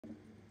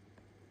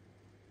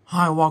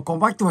Hi, welcome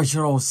back to my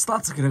channel.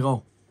 Start gonna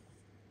go.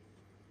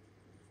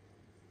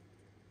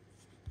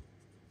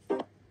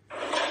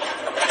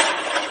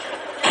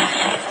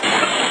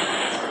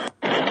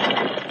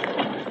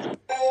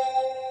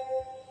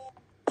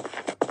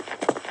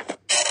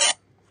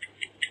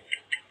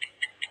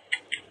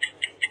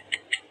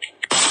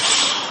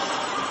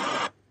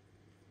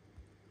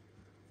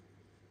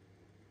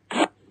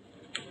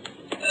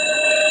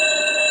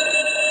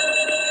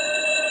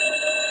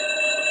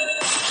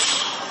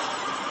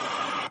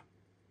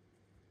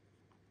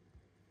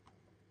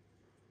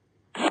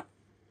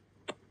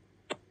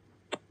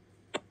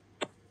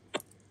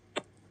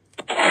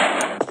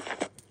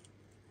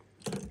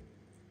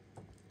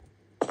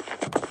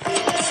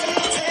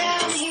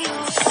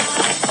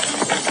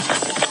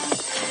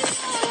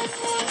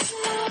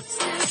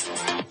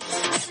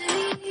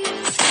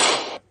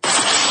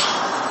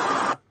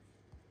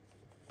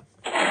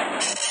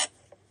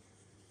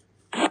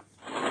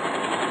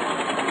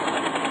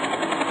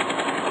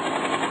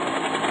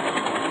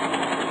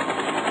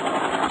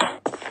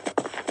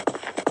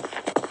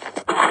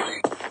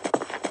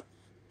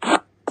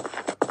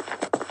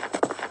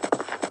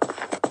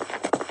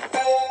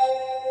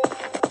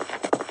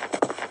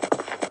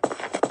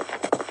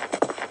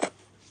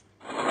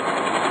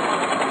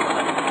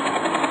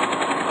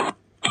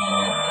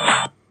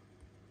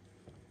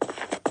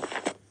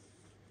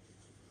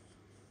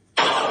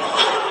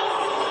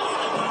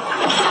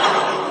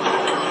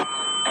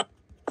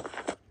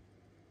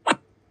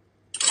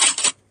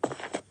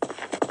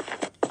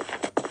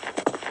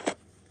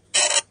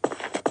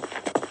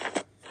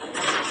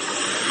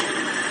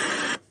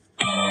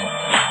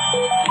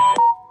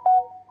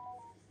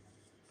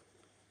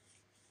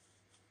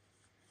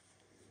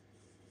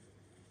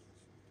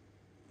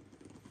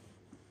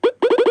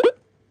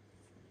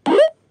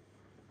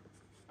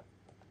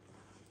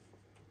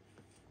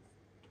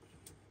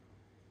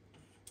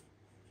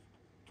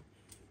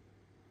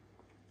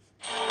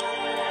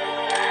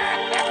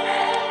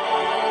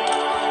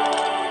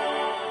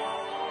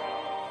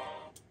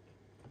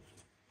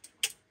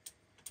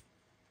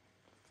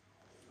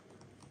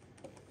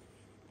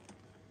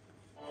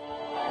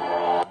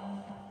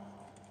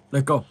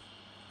 Let's go.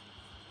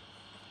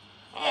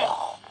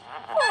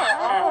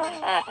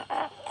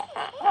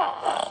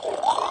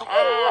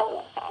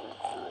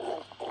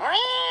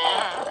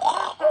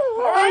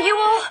 Are you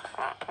all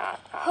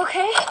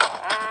okay?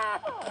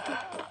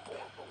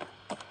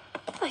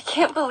 I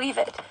can't believe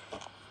it.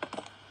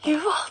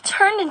 You all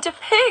turned into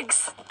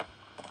pigs.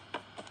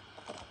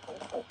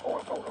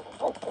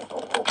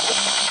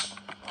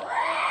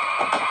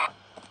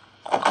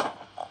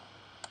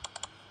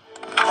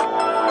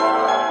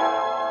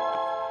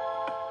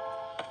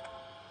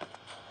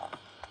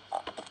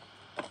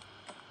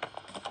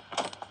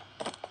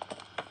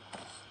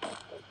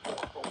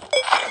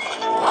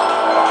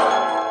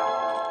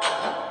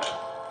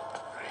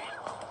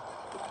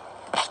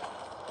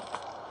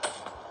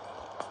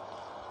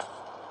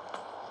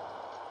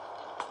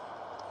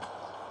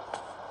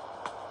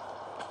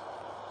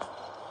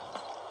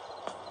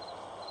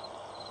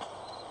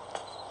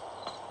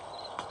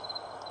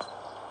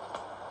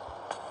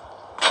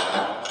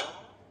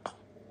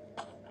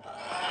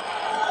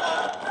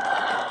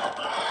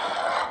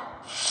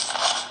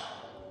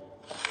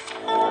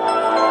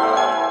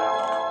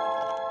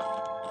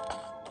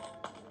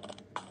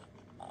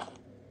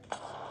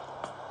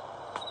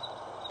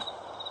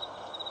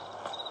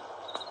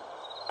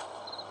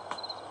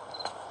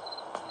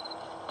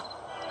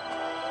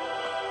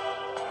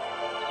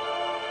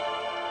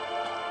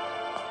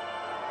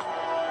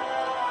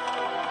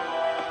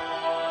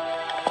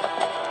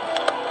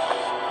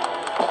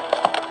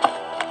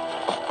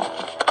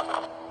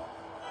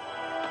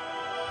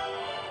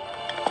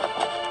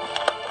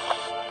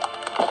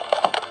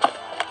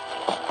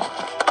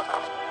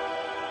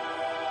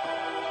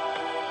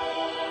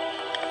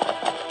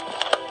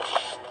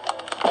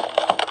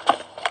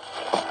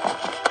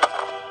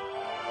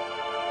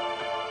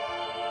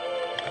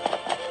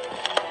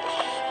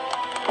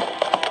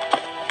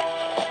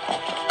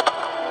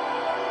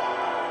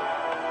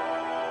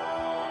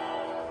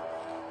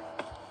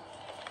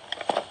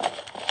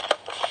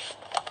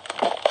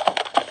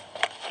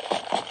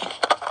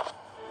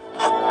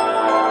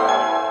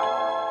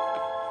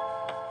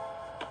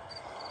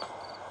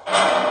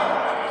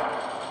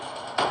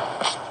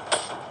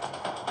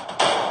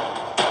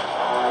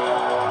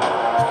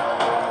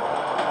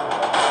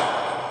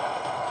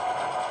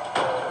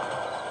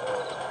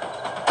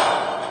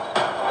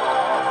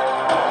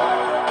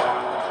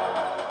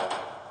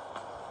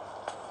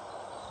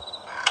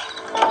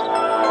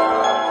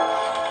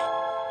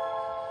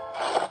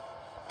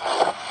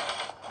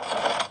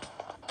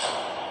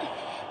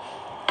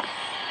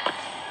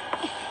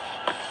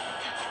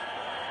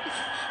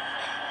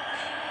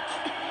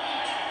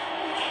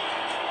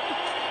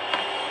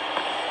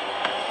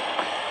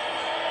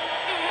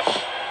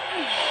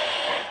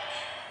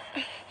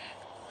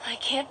 I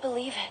can't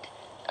believe it.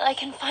 I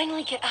can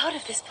finally get out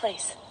of this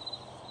place.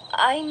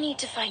 I need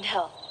to find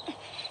help.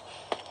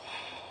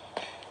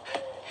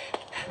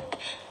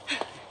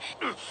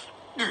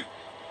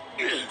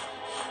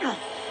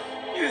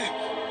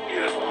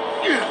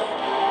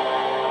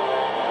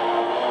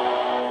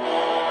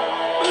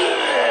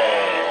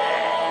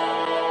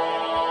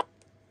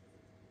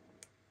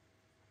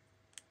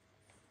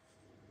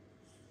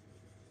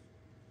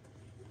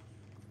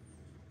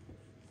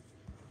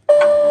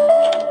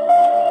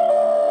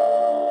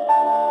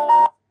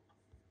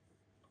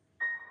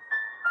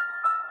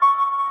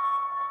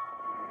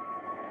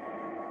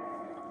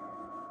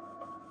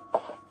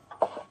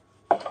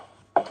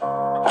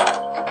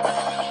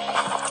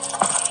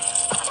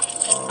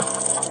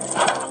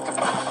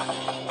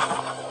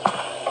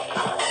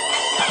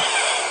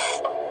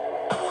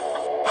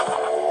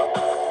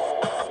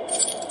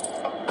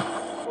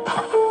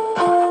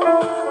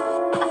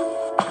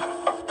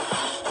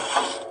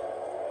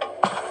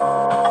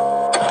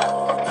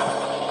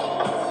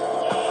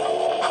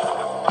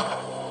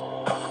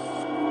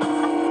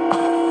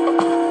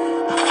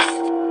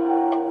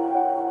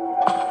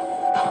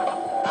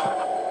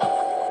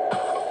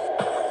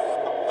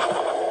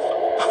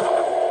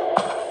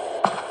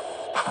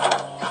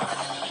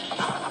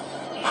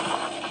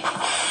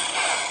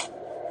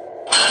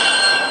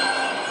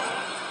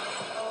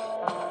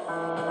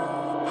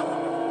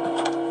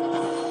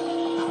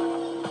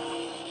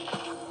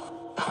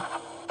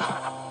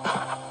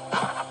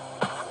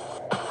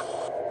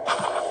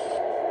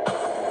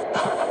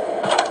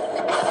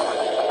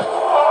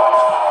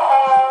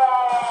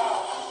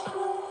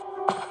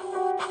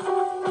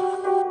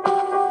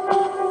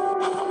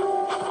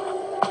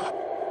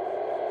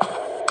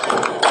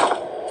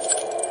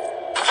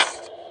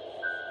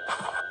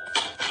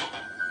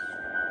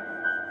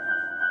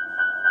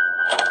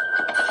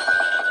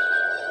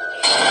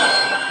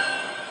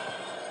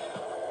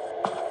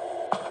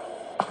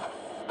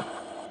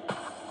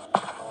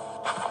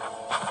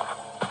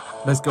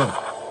 Let's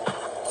go.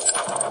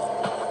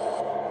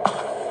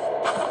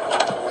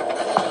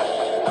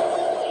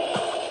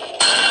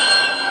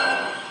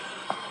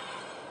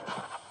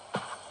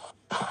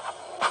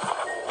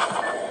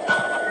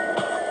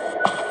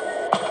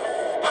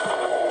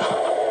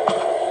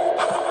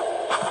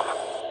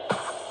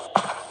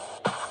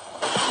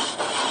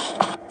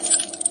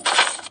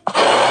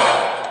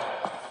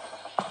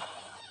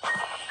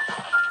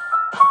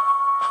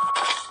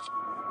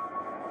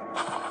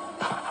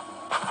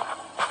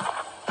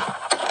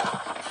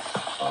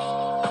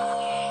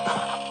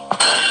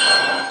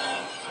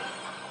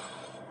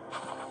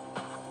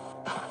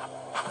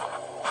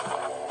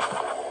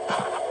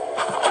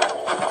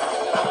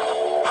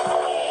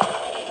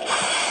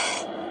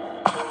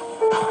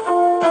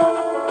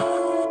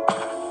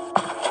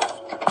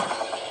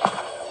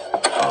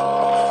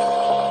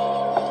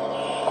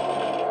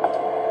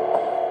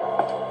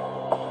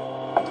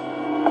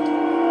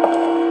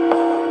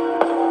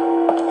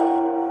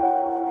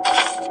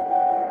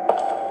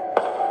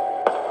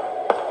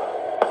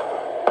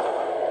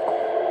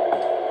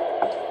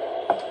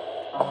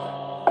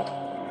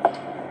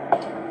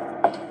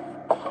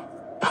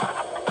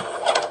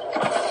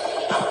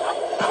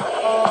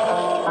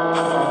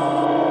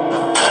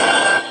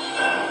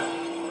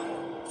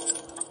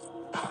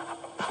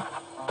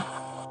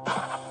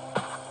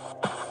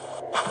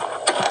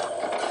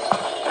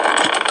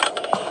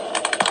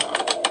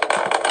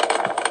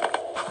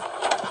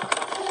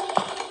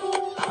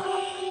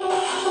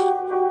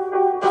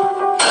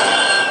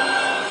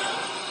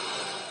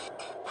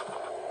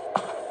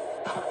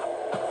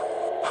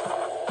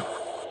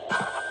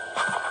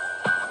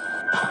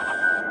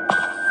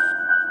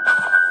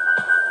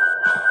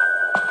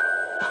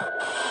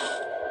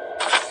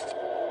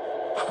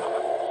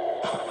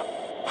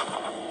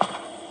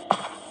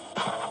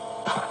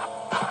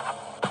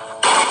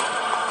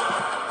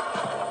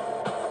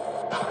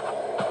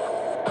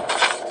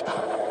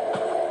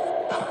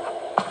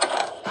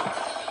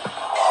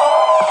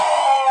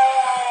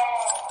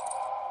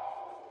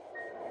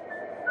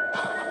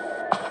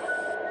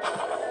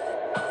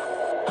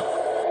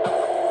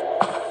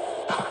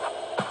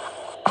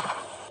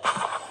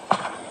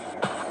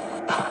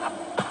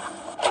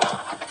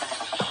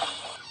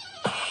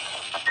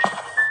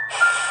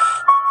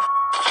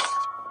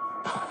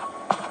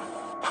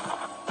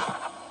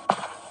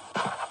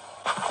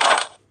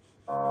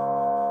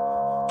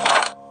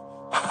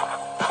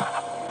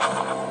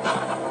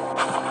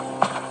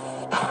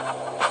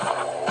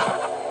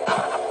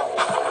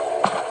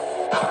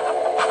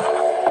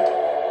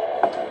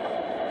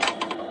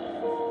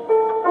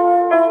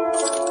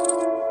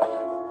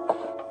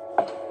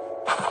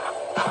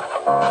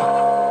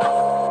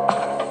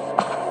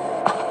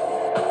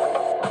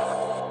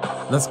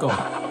 Let's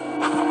go.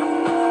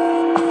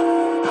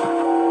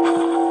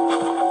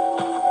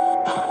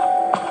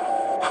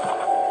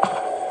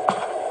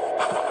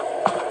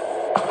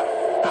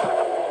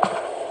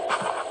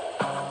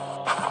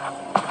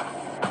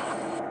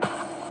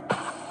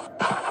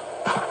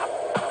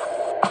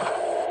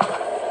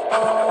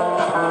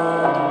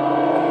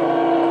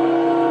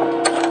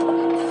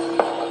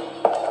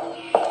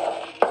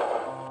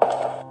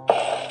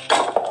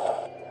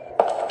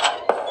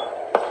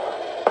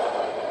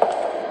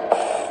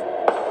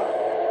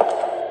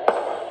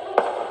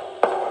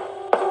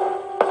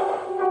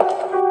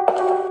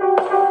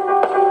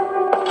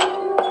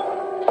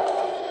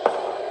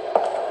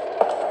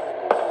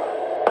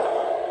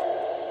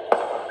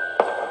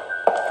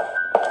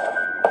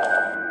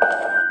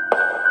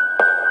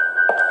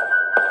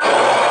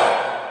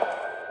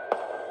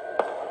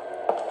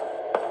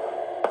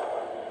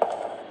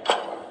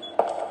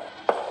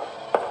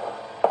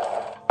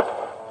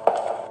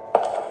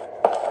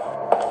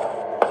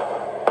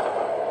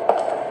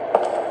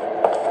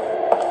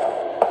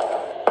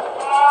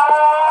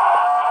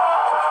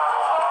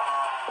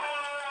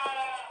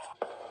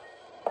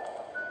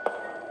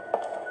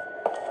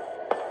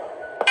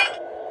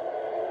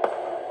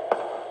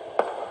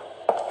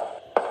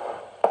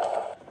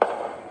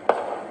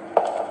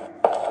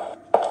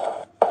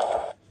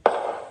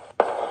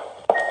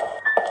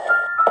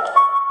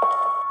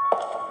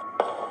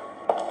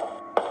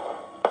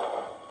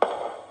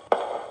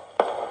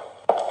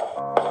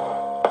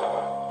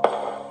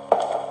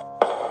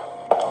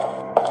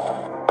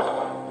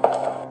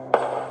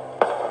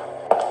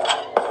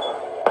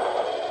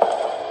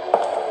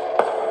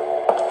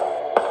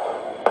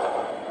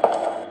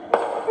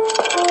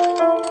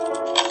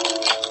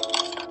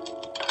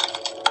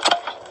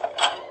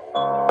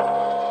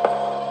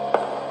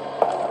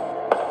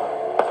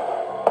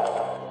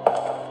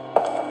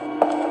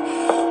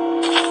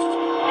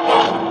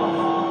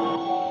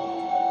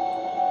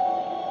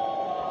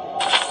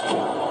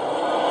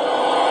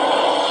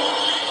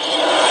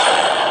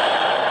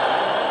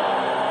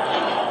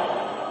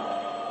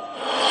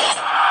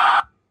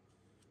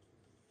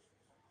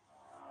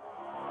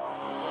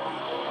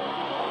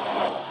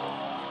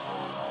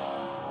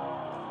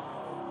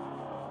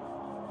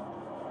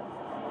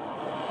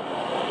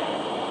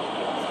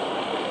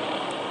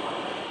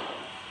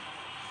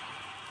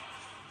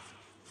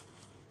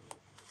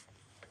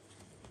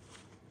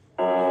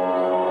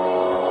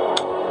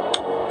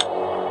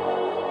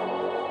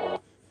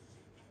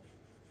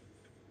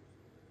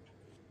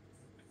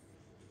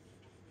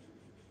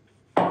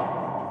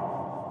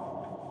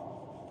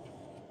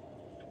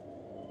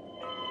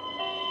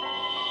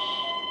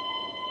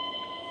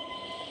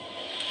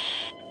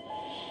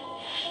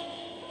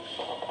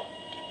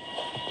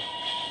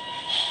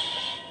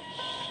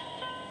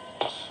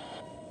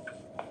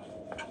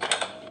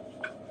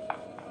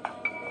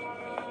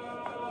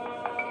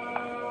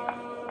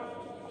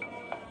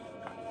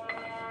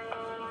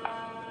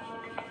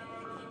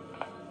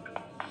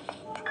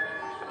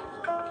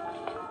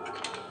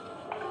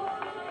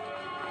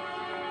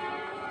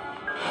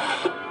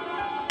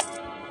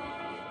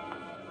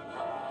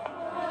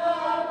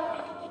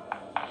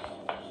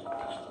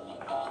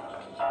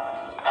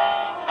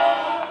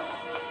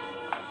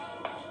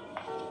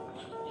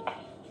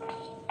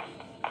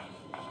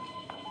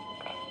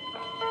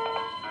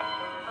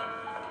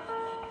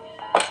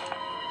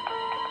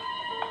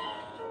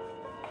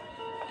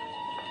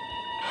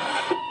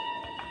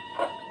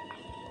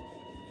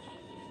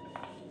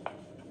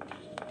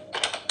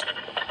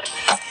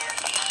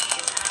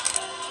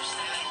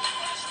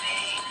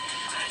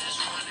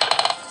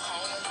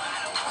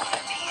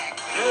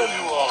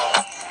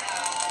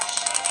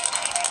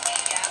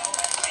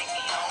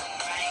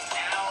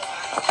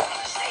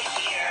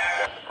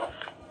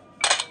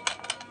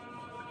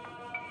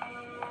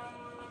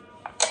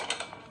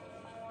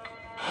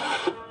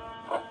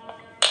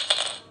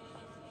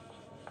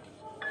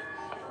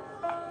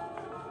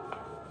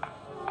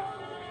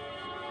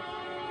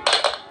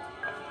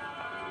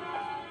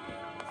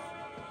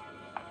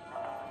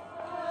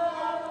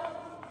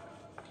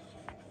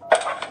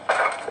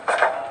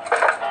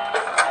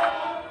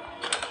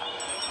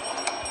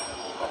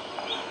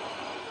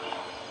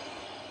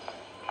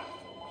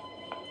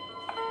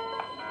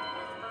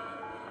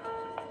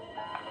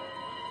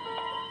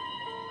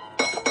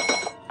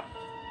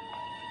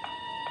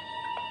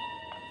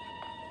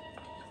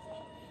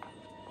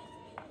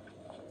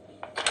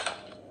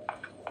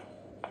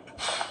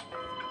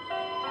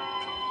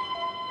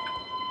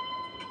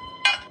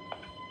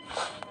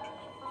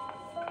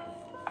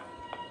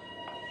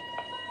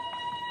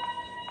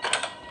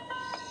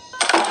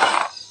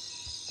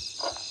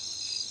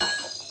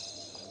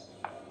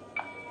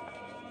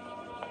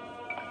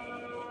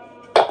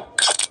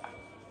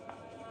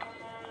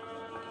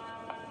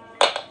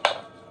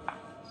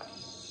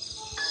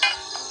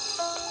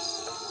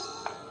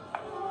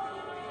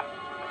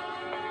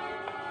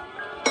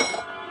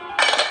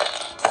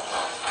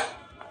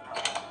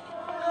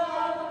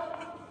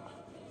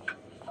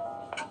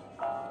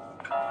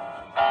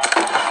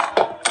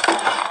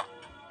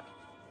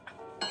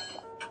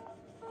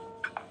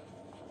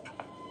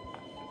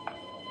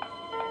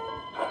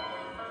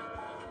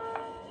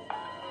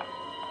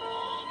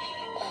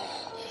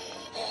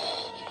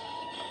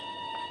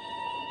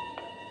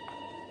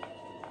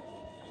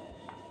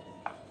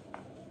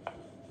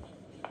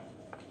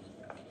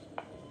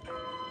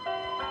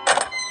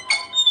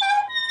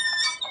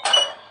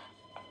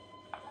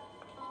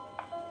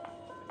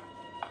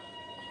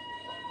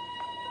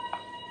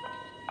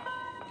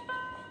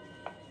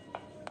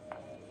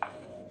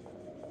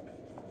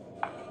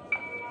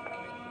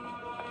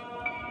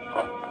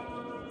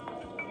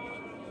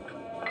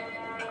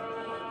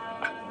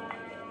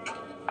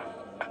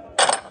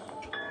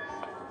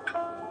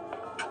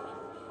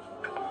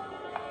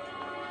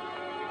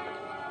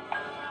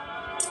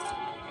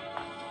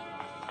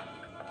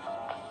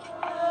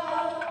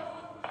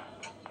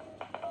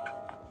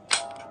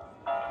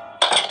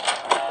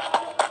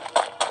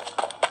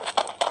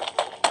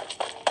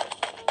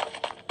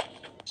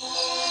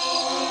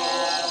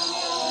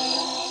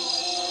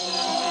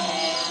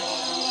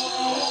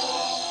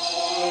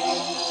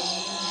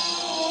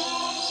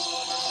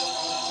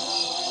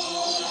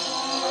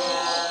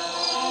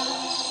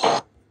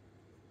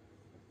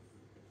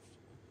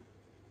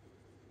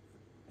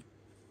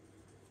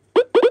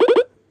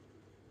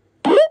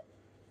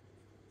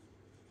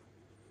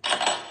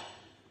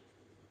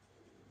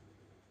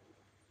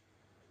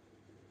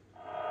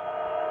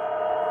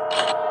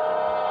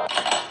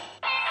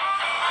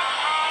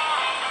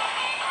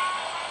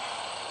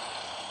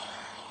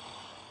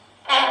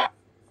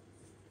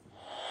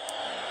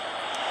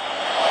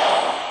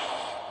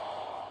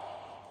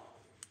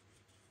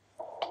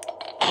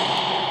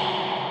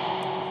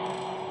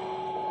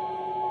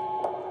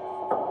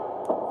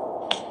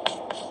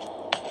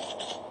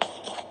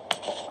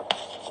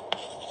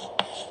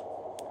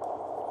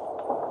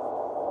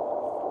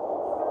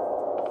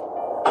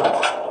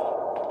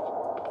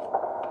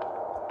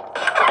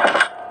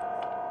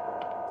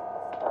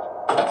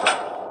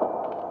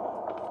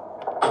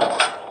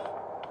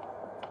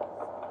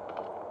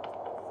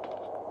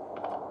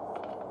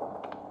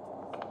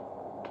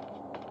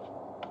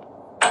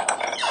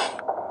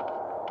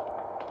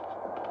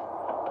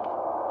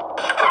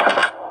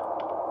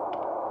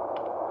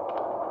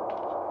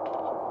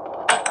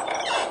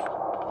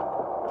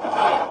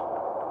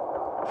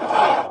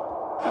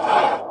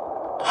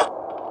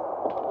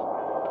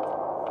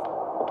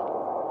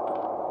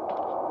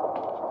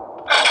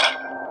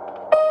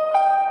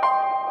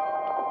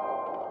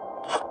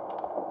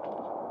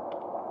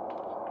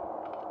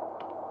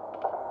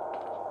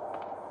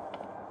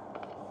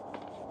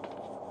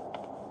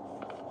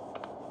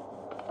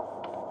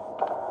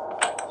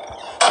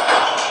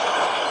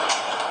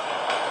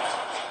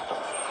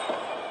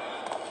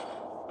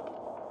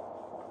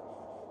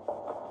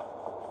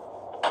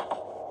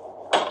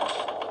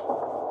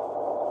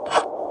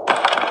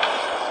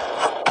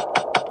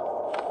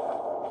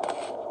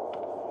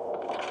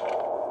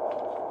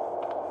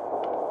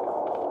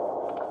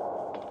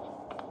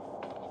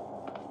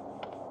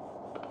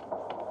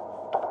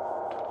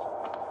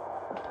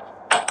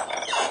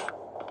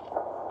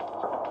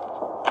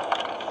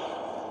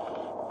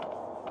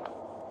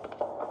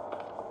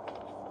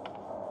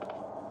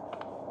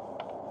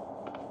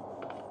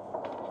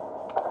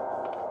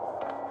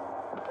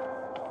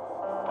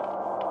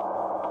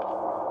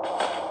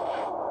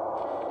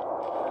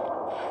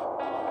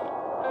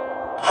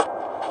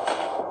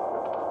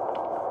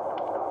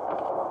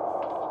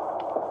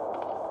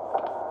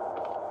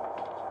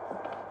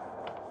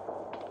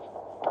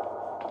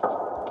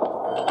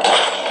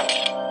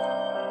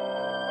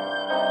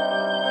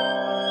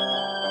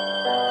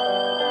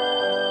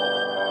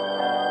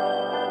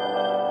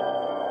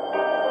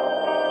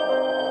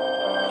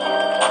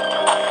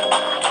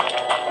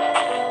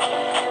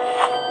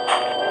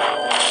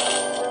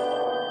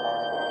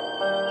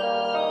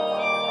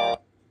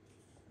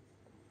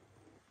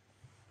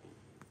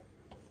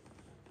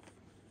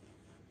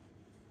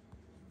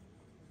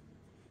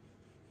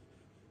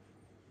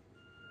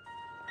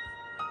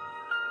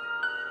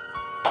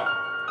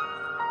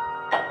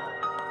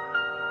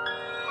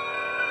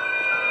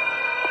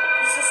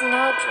 is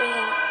no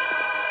dream.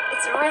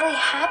 It's really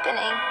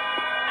happening.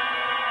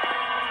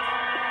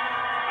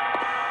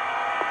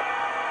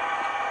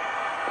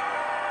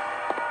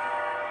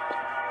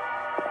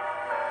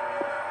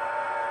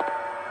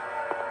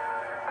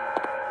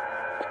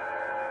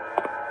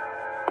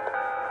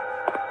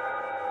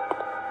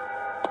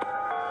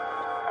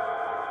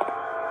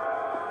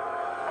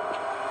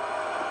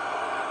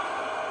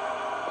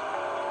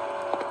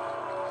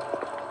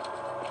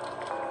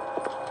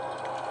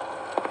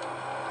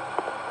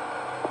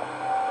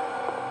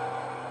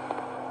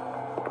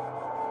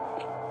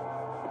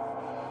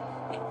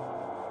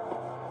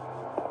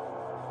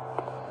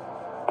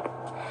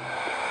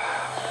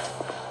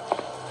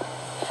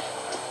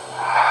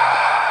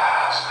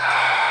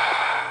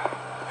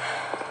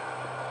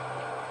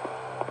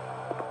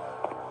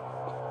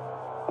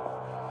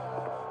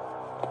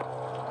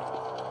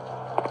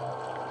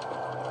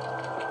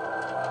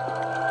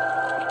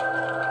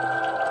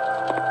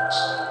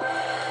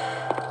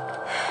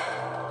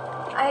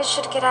 I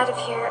should get out of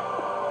here.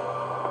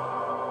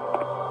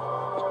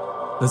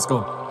 Let's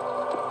go.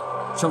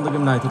 Trong tựa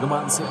game này thì các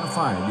bạn sẽ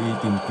phải đi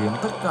tìm kiếm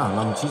tất cả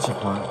 5 chiếc chìa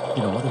khóa.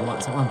 Khi đó thì các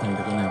bạn sẽ hoàn thành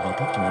được game này và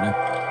thoát khỏi đây.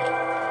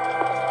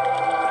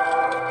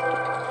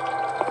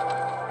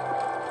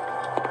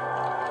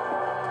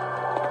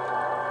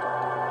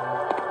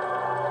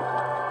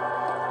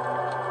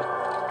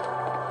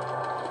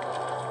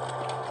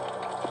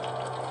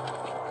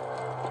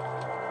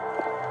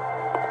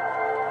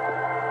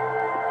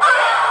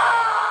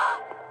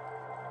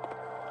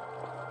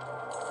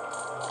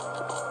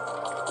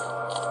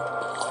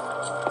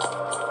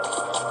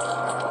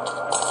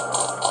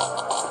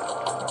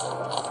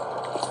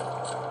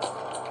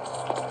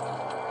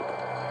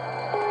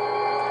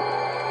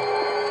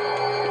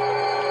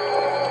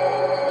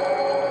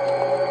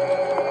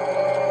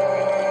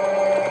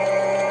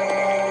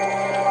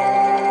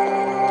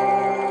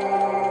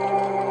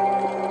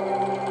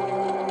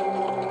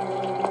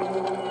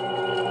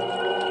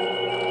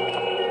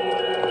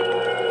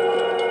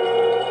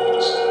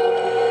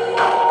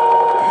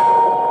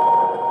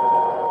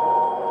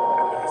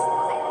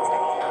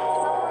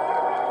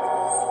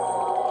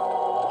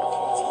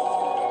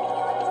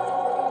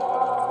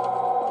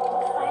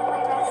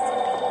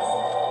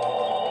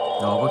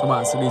 Đó, và các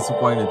bạn sẽ đi xung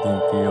quanh để tìm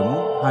kiếm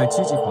 2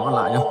 chiếc chìa khóa còn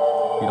lại nhá.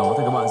 Khi đó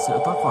thì các bạn sẽ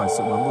thoát khỏi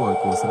sự bám đuổi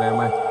của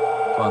Slendrina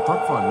và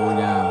thoát khỏi ngôi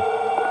nhà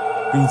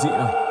kinh dị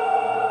này.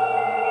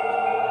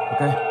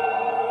 Ok.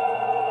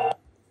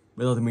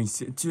 Bây giờ thì mình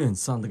sẽ chuyển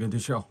sang tựa game tiếp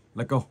theo.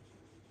 Let's go.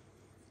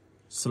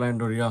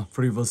 Slendrina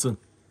Free Version.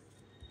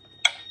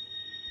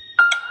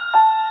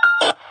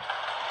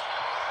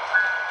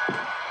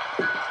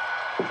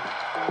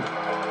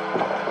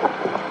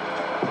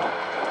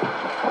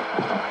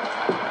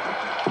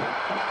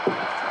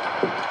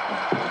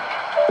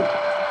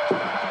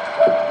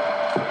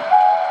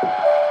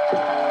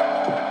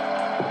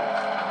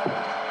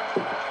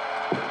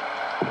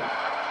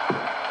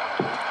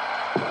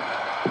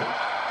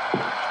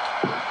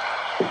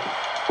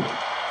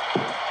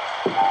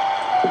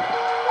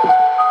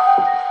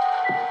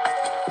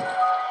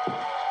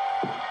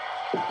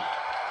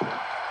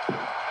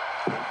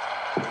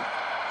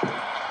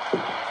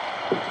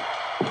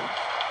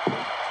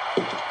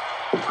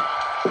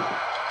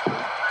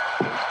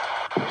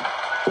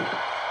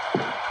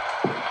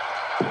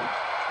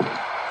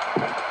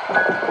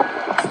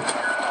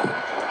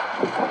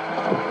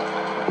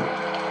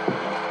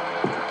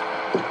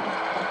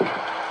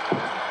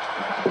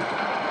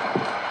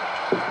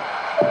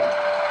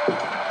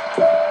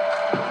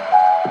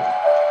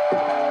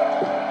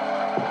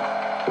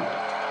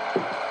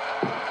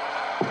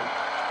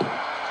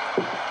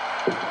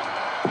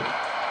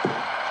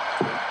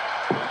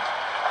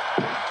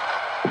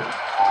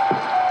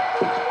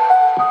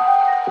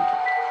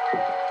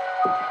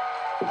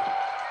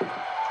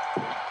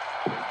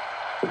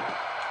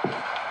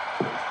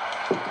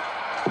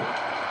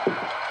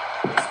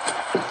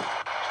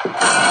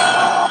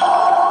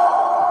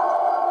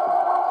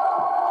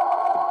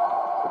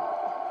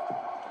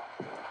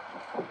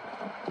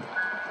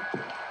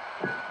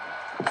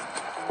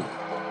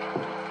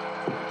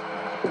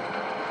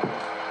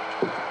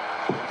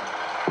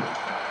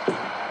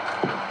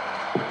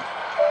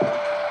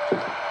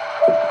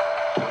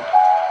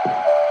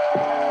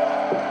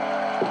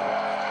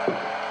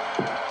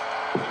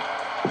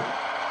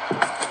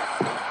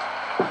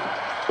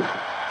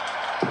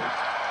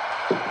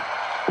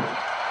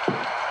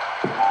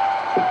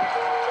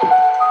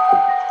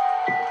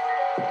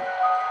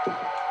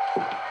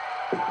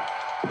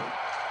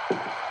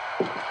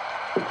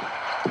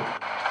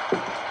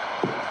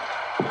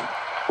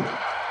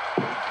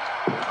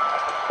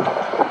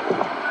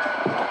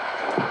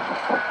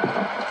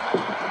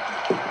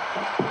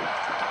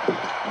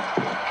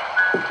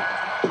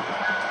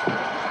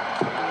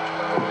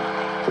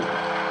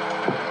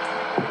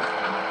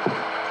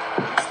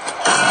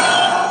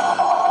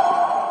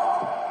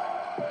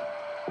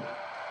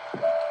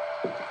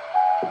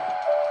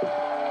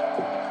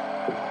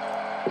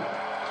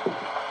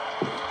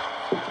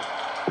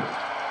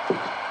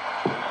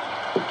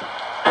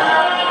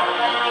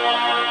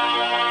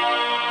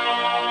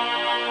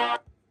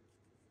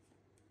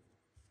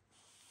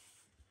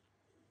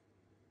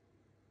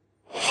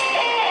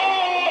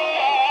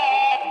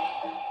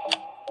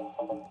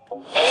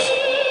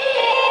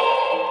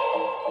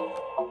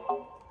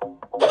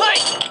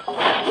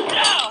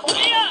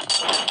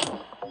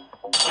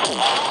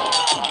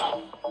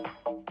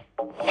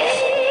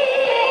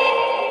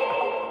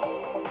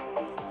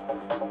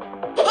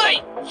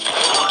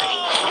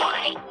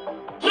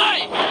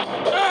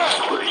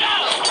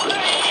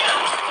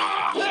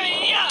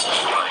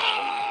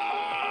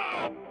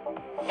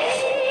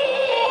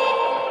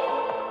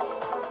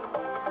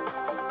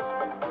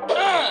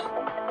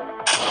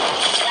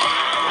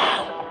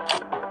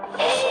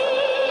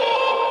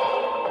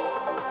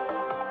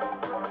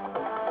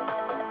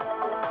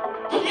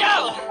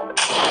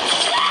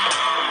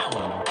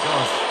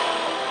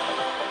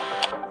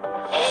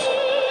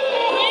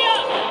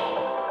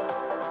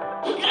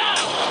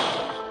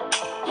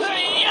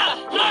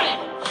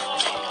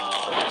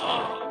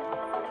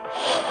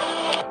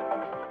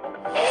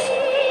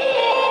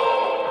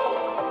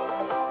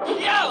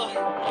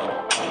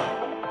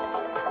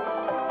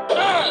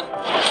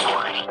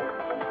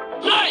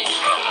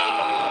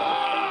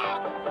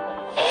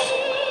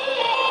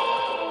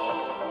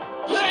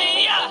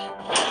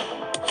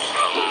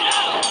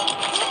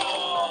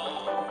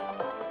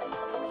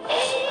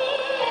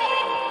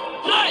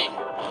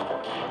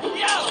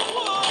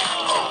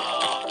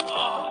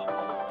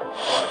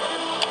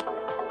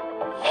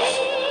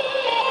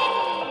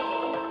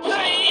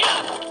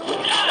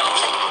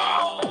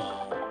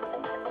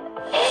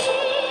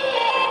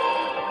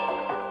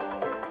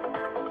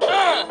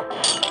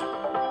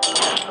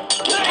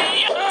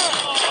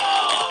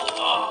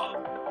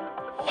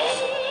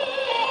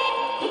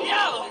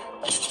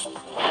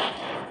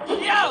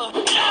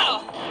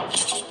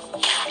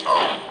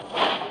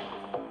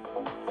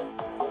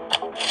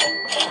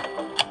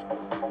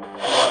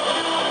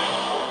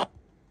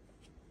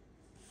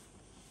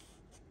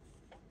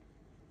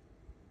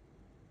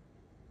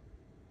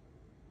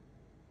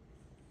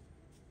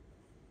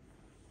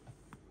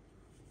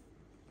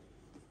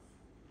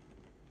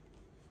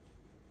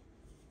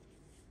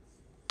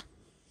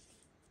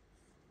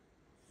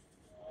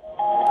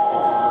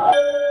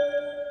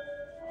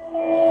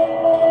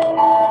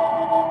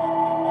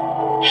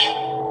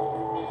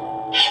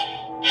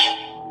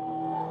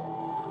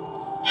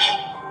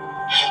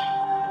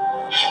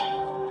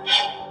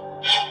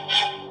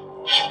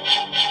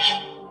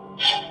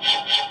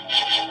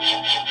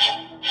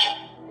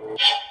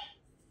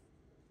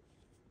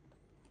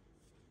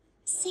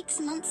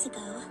 6 months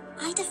ago,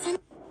 I defended...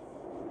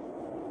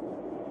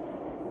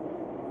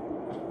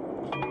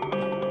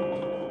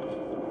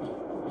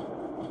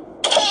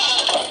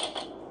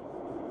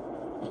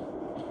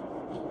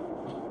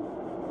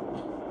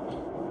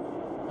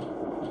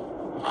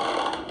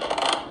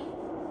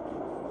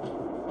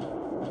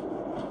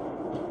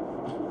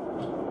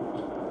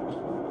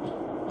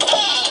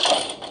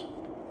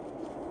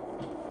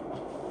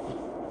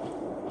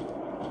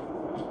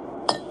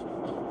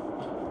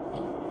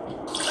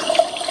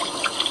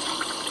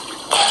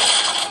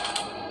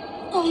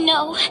 Oh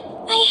no,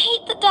 I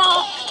hate the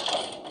dark.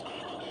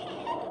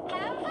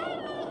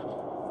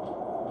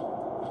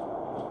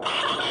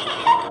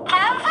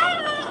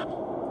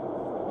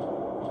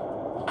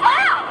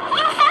 Wow,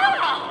 you found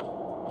me!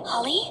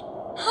 Holly,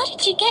 how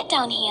did you get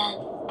down here?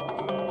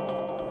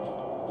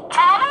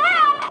 Turn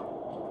around!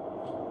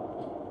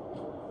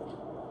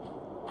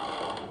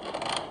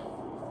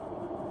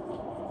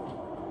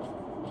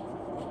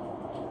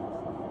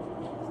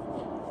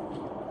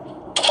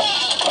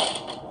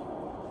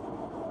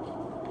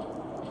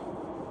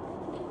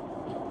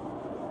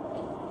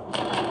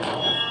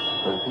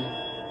 Ruby,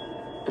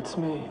 it's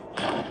me.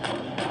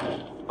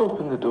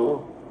 Open the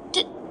door.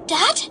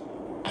 Dad?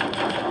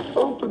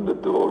 Open the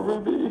door,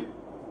 Ruby.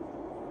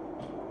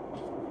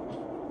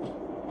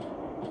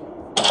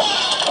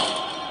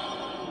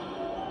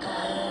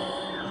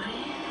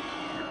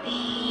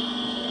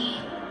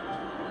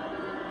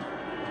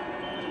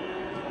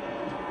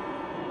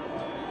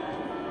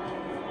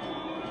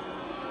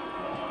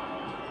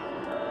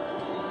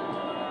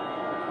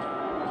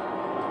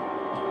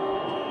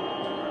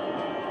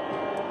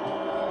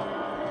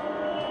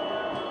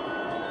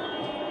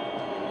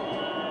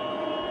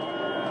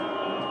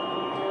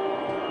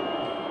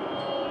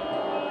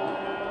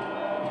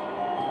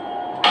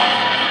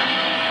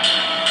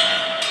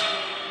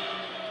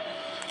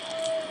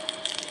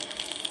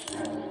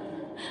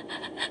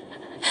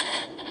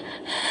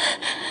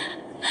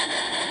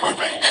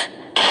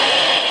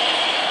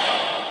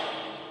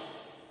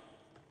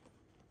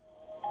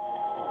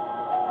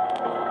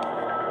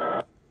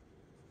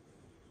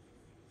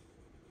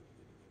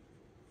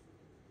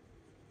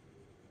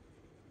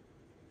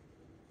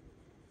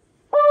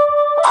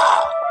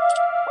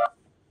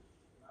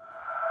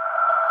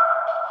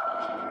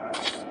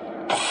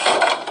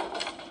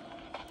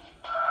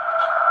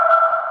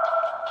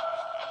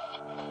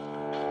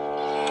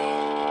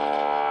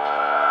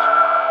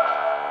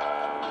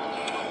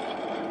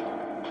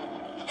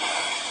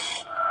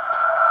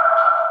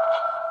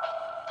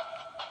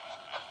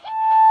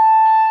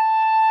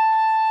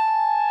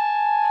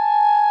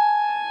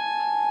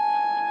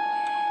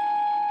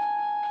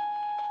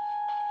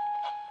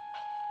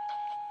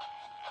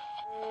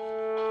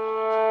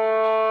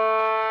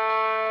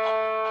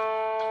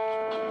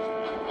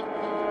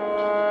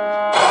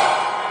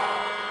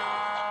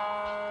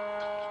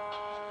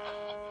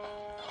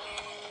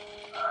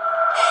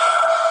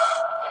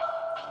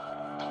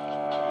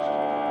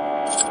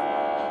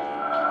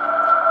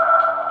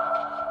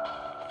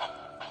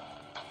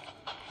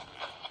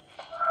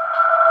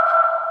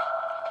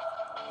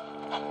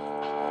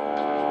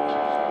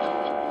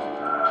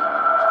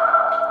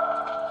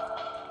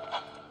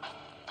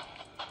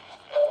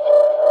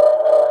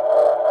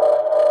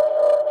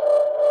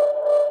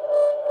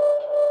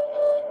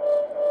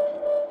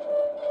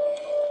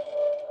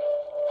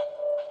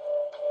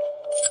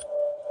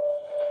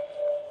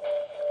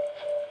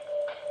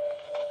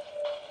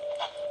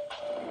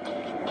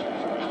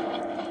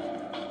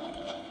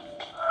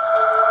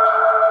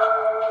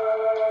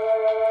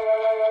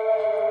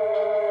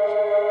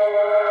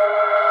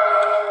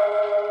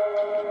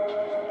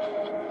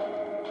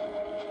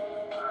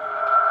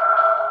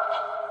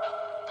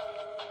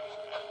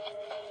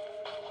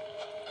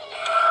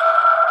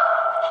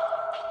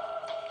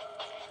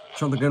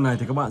 Trong tựa game này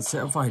thì các bạn sẽ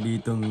phải đi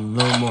từng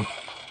nơi một.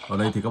 Ở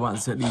đây thì các bạn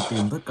sẽ đi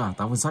tìm tất cả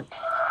 8 cuốn sách.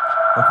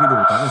 Và khi đủ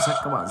 8 cuốn sách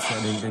các bạn sẽ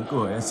đến cánh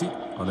cửa exit.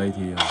 Ở đây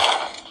thì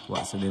các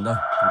bạn sẽ đến đây,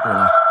 cánh cửa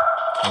này.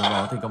 Và lúc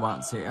đó thì các bạn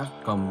sẽ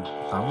cầm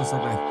 8 cuốn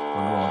sách này.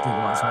 Và lúc đó thì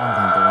các bạn sẽ hoàn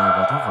thành tội này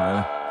và thoát khỏi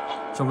đây này.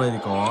 Trong đây thì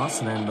có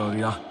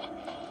Slendrina,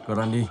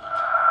 Granny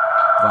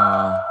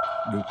và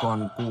đứa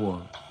con của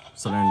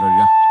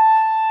Slendrina.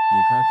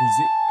 Nhìn khá kinh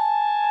dị.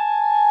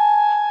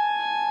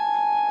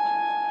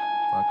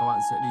 Và các bạn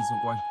sẽ đi xung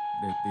quanh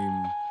để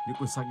tìm những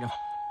cuốn sách nhá.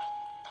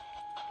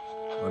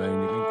 Ở đây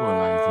những cánh cửa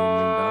này thì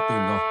mình đã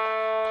tìm rồi.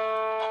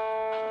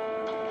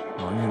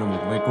 Nó như là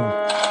một mê cung.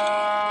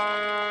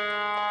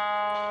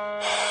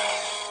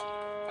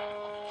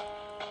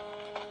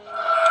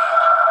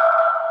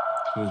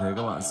 Như thế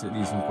các bạn sẽ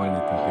đi xung quanh để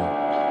tìm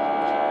kiếm.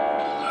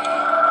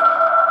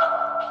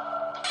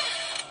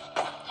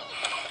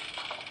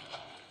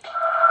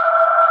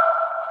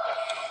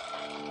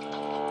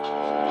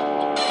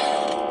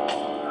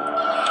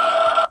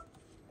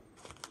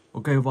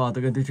 Ok, vào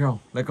tới kênh tiếp theo.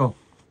 Let's go.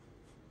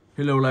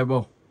 Hello Label.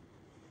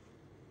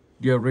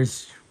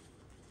 Diaries.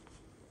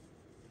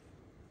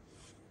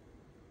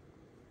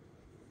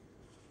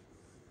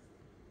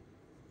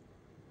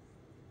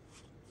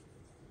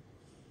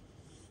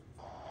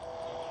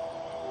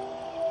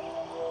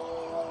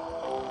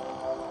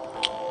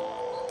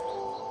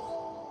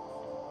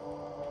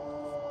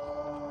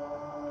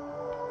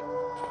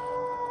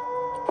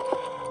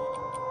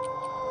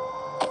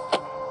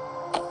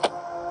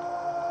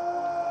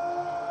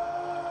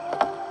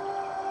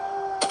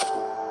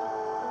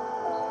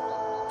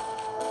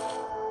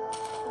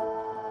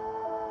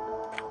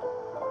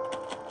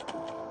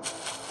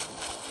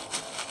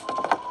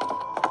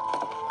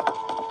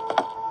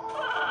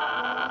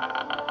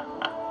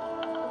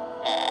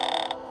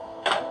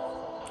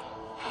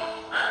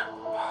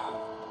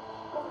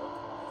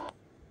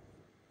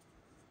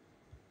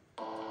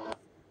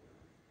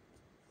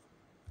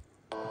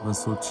 Và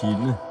số 9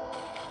 này.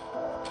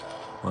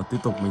 Và tiếp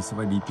tục mình sẽ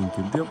phải đi tìm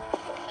kiếm tiếp.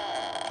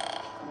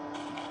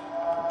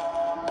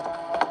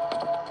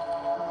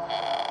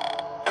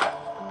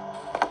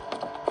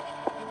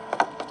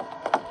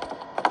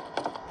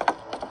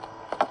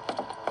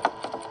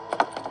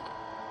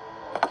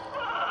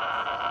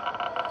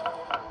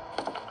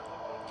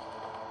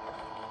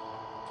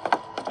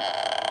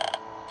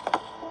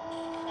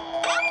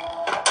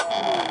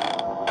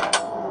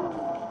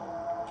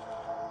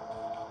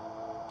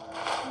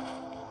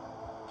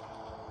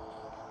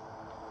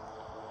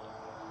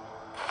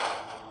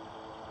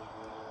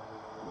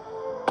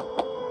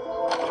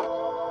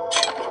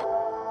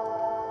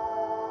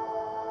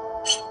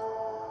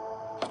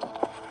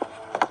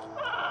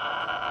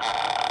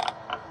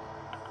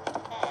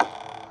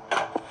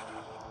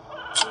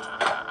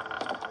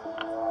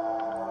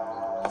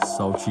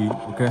 Sáu chín,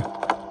 ok.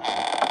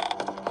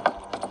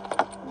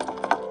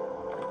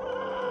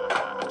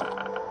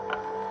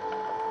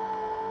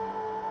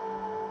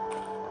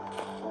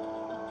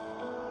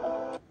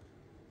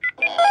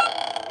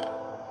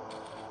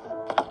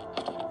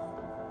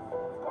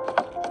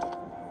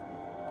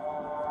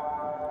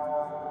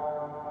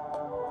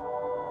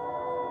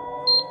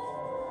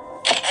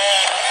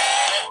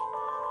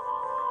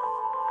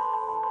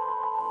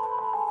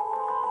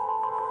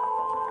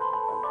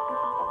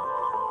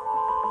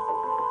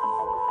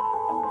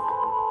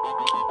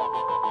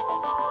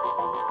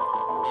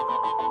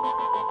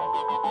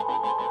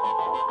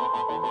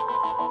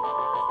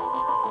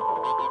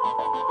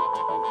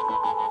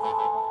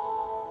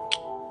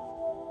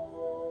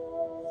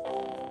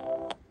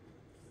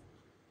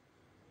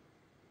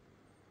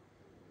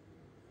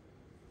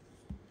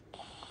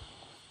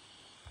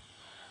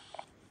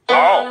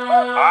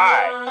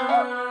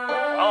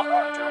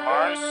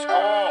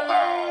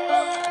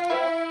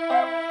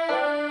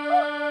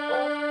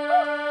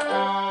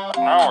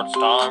 Now it's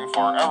time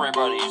for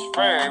everybody's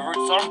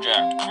favorite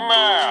subject,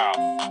 math.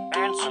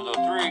 Answer the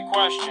 3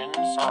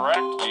 questions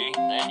correctly,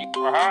 and you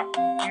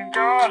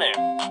got it.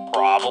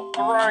 Problem.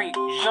 Great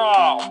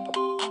job.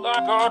 The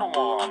good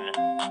one.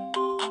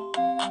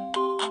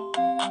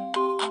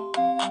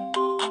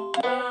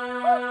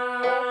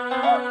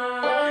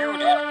 You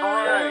did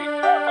great.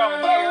 Come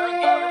here and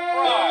get your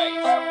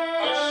prize.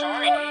 A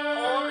shiny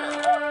quarter.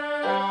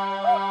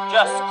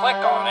 Just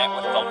click on it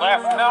with the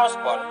left mouse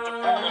button to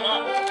pick it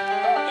up.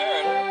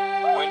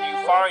 When you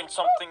find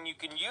something you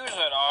can use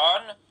it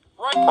on,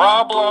 write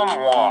problem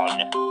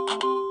 1.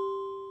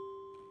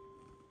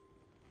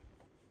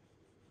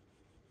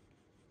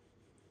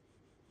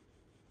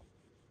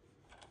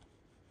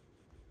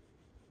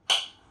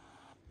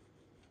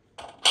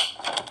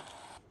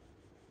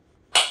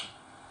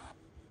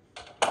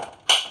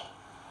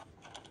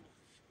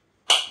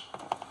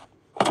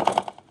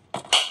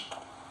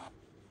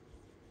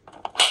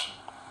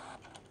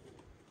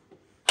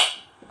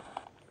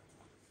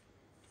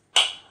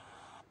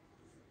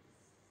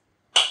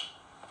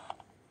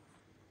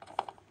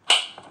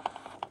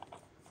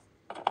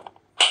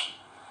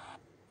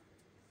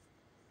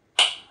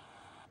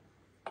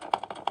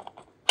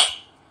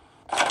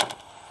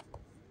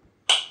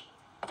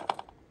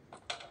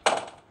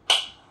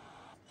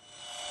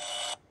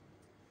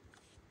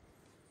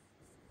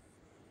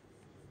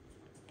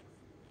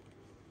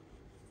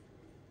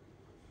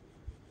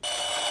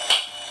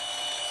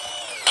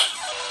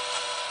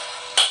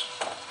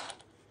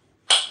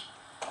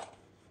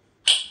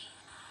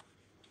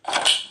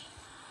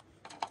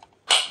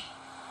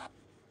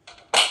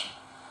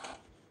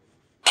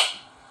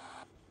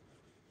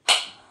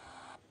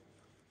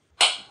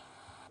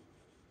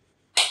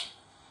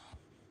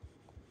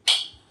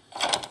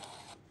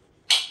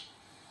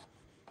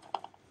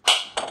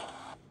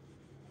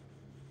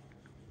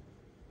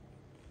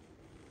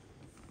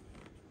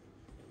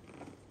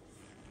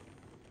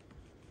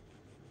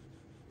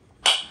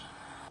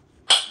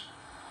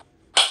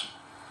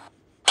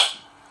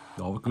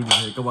 Đó, và cứ như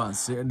thế các bạn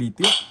sẽ đi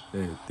tiếp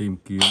để tìm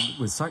kiếm những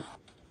quyển sách.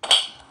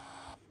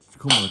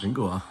 Không mở cánh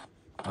cửa à?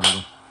 À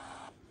rồi.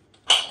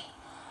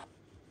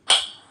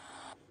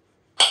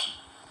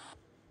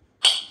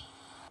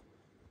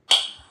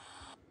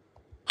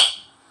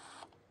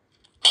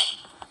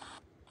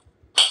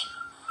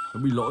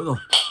 Nó bị lỗi rồi.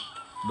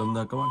 Đâm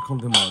ra các bạn không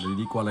thể mở để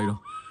đi qua đây đâu.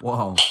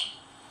 Wow.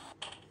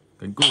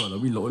 Cánh cửa nó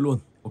bị lỗi luôn.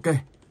 Ok.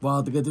 Và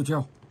từ cái tiếp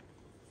theo,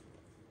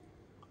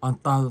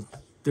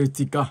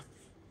 Antarctica.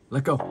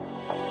 Let's go.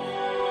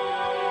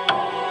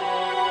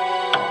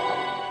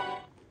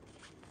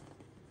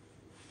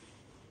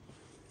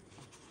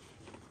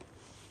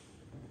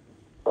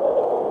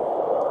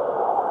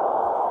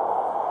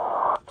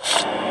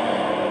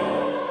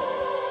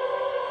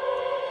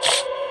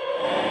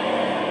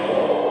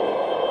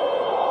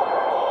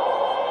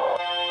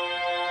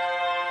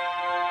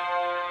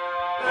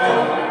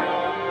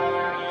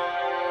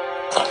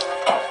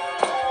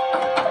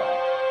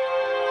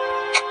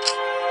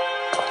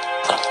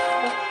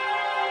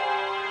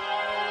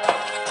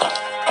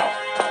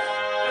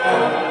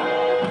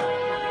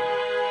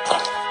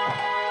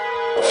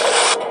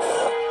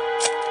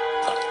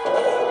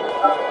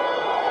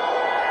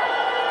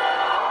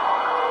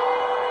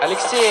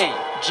 Алексей,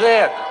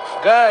 Джек,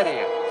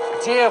 Гарри,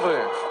 где вы?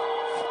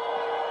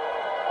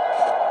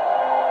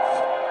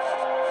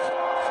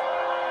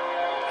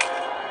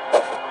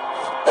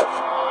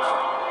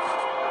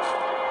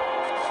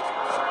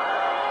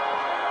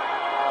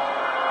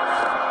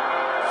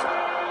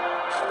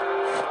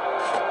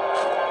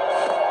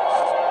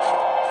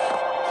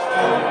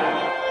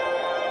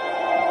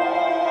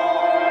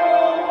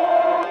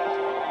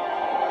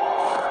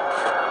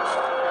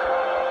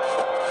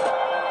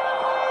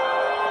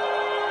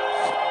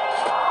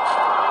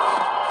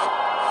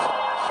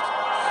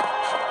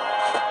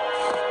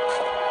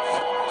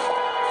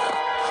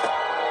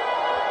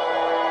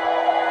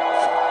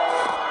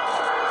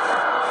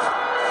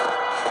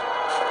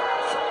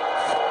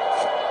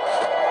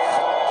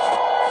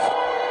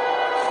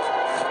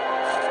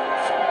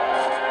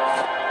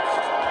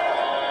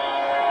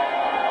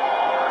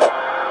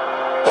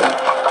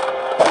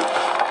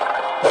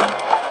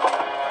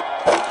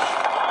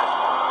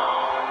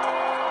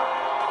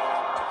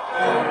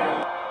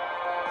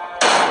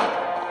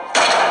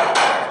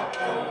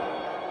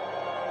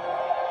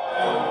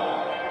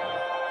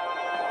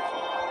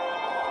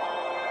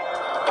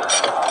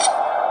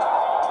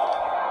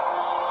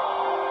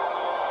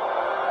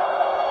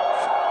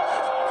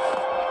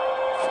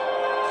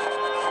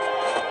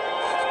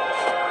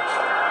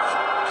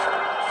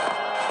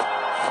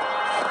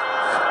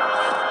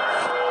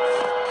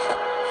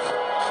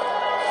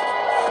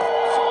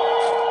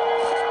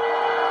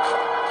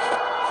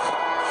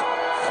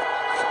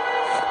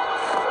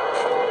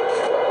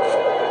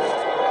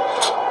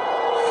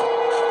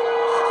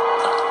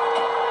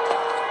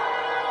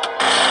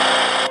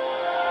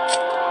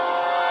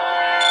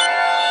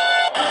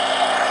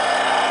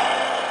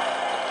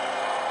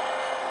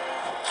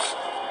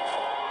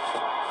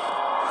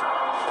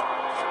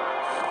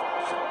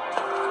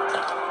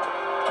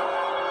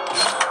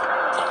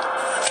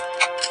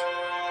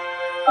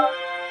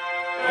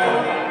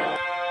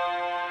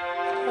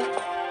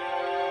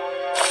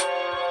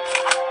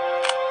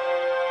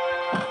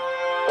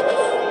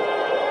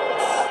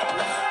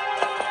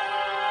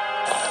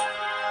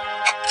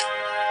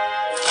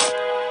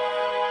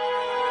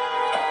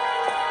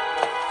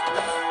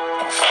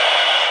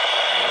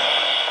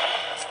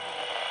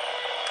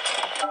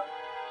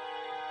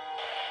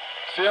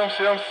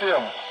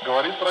 Всем,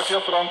 говорит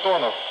профессор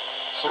Антонов.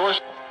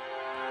 Срочно.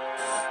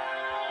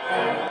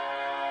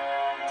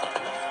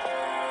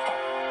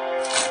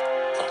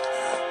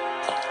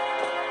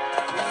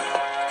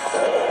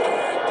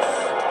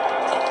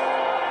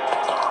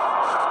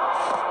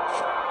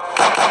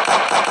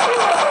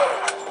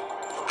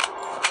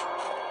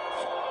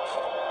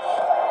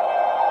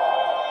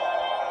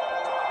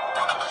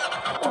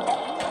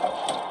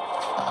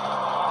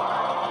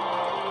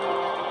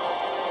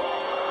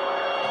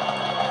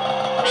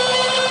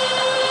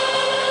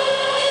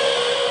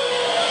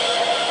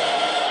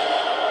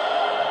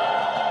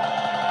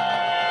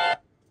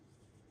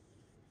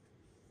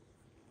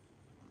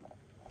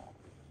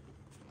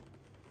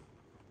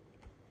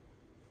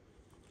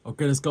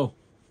 Okay, let's go.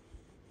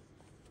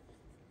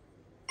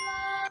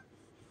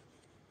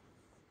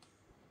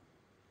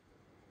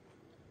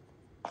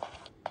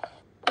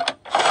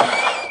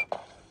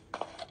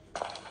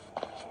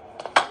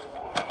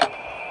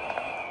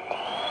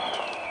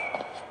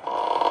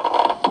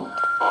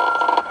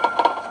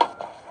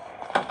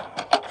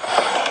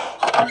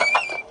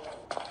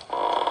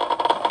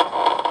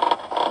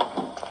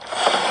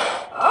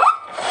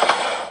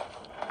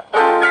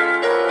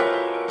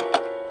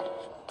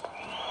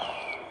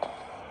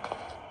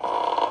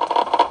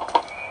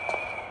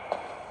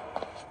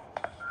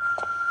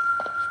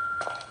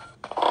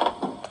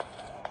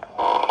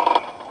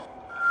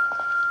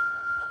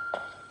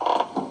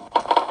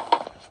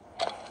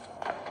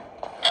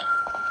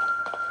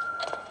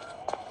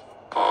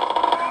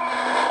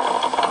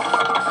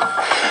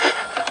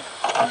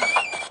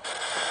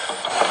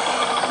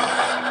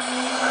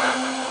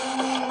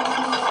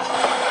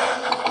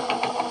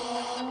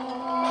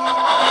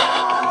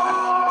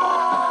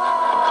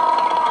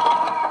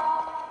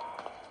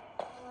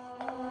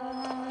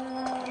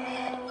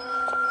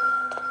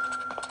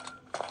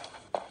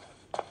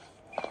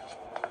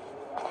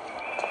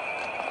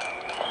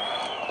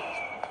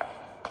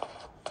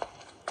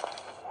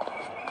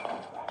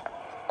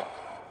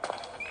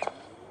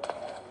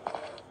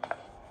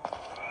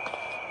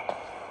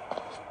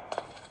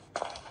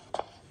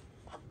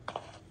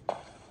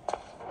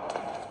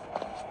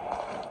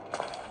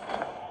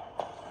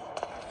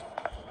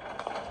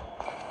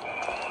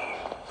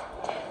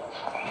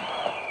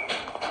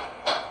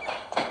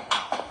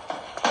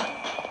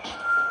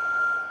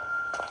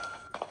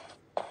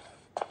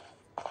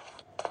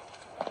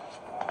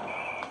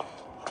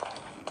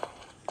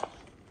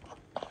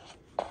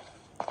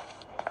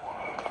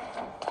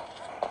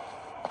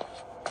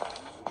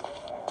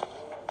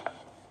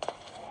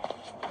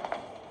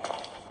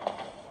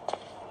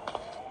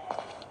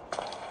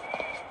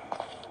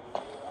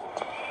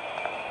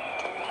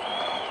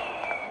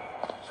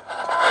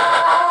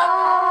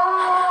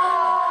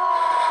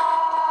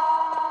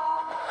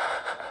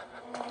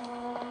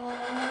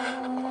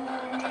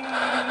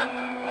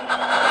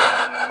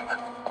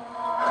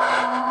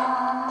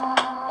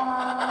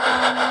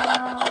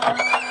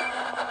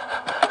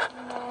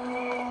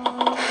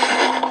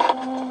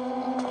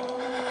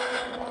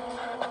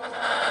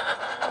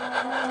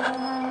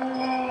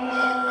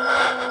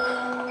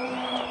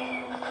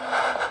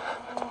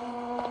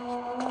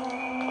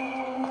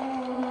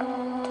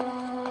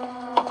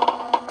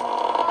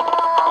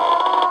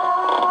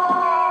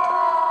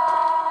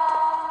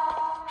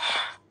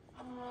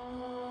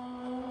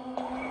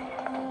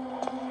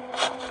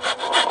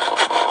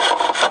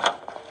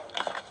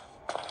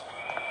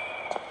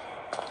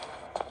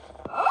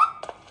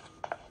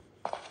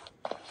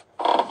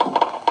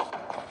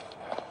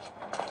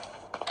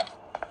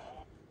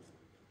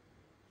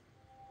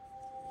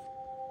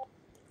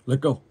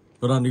 Let's go.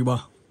 Tôi đang đi bờ.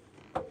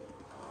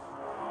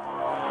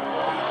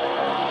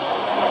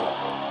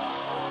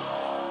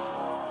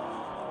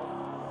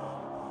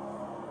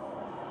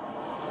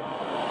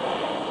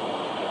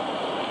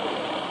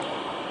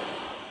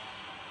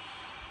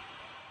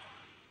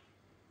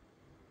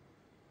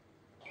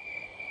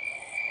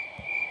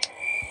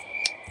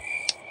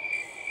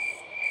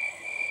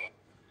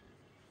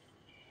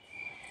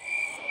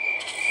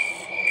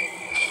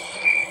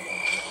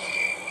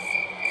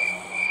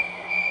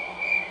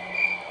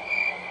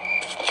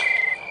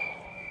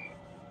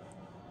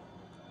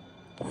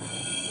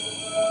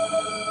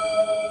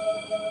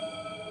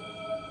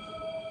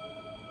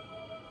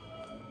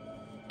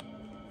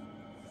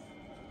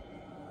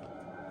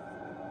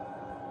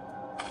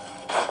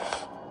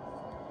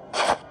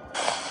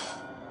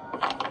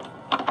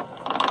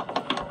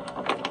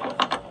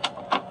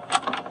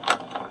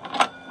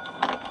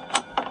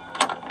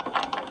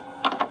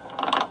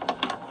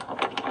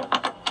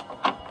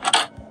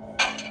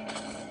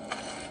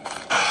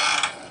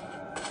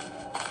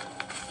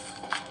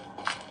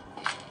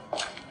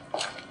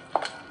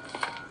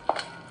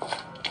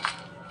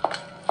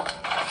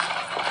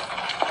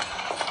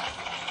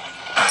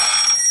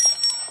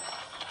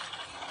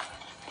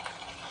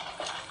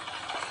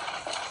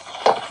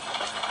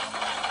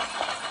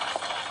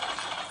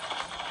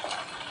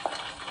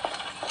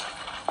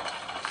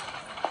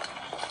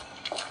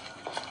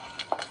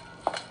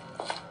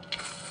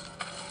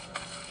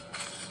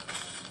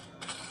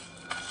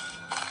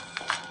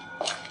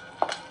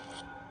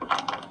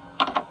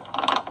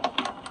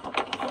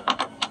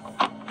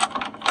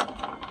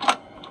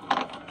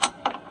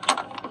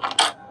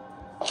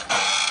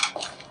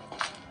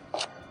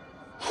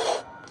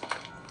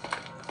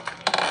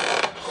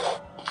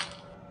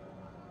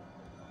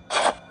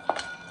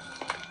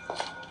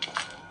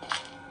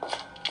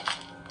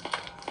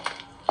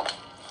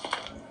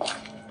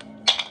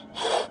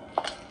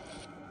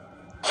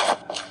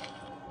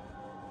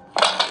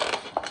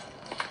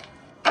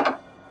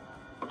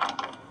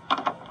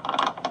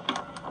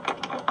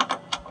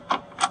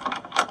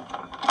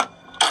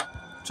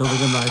 Trong cái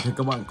game này thì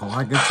các bạn có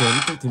hai cách trốn.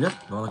 Cách thứ nhất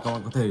đó là các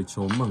bạn có thể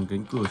trốn bằng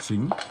cánh cửa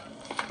chính,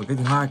 và cách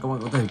thứ hai các bạn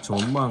có thể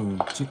trốn bằng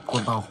chiếc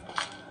con tàu.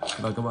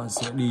 Và các bạn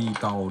sẽ đi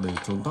tàu để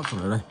trốn thoát khỏi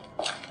đây.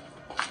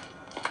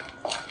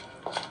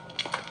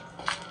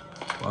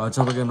 Và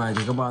trong cái game này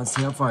thì các bạn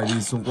sẽ phải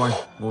đi xung quanh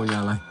ngôi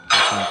nhà này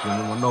để tìm kiếm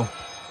một món đồ.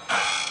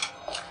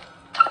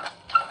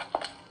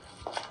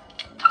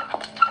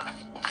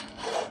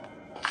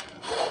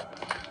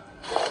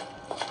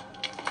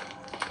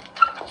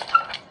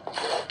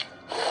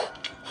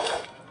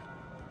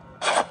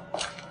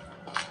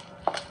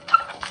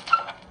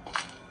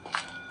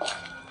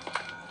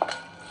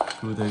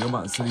 Cứ thế các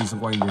bạn sẽ đi xung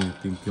quanh để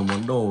tìm kiếm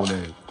món đồ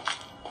để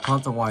thoát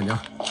ra ngoài nhá.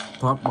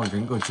 Thoát bằng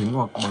cánh cửa chính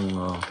hoặc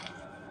bằng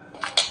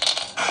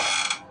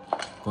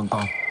con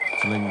tàu.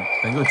 Cho nên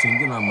cánh cửa chính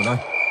thì nằm ở đây.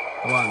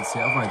 Các bạn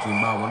sẽ phải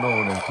tìm 3 món đồ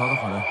để thoát ra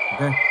khỏi đây.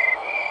 Ok.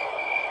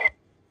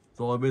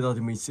 Rồi bây giờ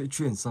thì mình sẽ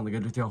chuyển sang cái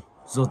game tiếp theo.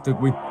 The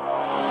Stickman.